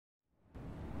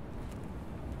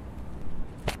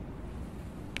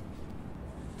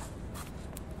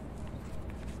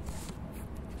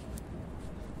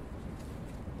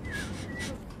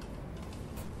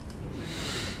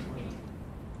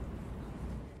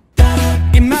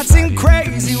might seem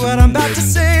crazy what I'm about to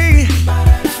say.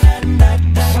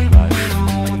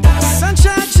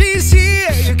 Sunshine, she's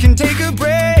here, you can take a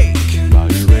break.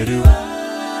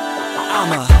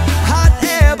 I'm a hot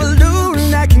air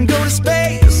balloon that can go to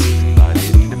space.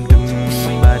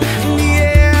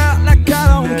 Yeah, like I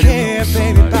don't care,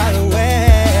 baby, by the way.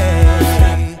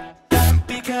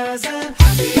 Because I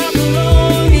clap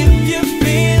along if you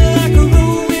feel like a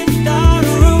room without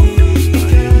a roof.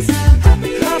 Because I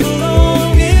clap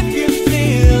along if you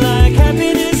feel like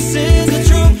happiness is the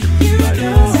truth.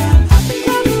 Because I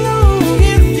clap along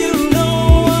if you know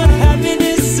what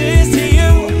happiness is to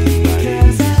you.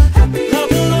 Because I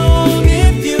clap along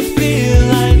if you feel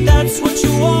like that's what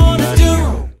you wanna do.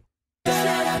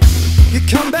 You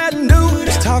come bad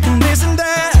news, talking this and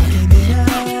that.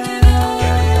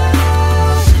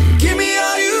 Give me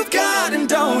all you've got and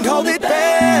don't hold it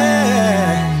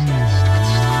back.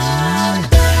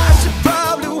 I should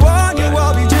probably warn you,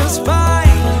 I'll be just fine.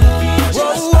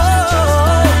 Whoa,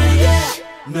 whoa.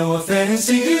 No offense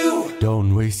to you.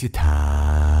 Don't waste your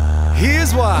time.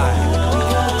 Here's why.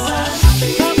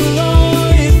 Clap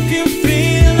along if you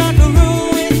feel like a room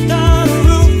without a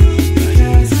roof.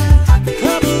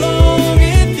 Clap along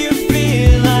if you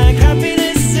feel like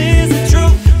happiness is the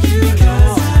truth.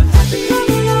 Clap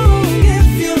along if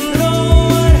you know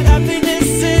what happiness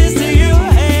is to you.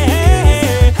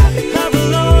 Hey, clap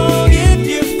along if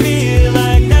you feel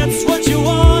like that's what you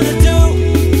wanna do.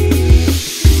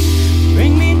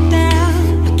 Bring me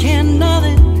down, I can't know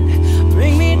it.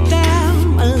 Bring me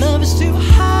down, my love is too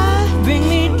high. Bring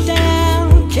me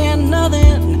down, can't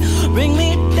nothing. Bring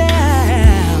me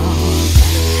down.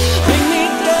 Bring me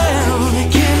down, I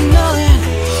can't nothing.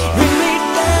 Bring me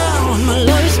down, my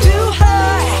love is too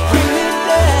high. Bring me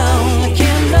down, I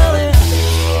can't nothing.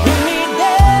 Bring me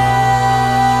down.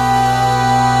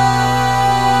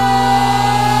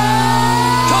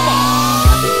 Come on.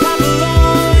 Clap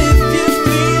along if you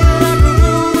feel like a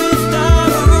room without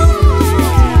a roof.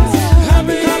 Clap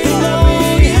along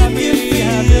if you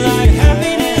feel like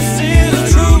happiness is the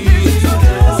truth.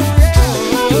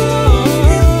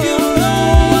 If you know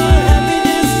what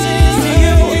happiness is to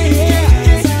you.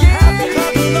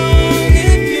 Clap along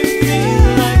if you feel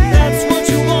like that's what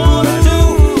you wanna do.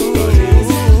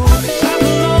 Clap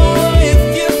along if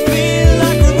you feel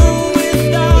like a room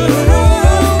without a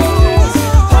roof.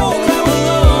 Clap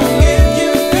along if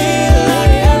you feel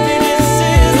like happiness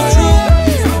is the truth.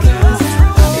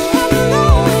 Clap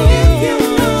along if you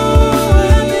know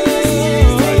happiness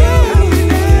is to you.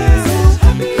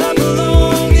 Clap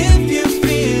along if you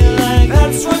feel like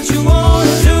that's what you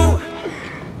wanna do.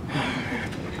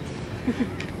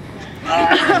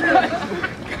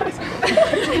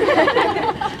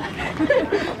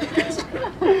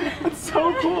 That's so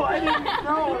cool. I didn't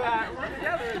know that.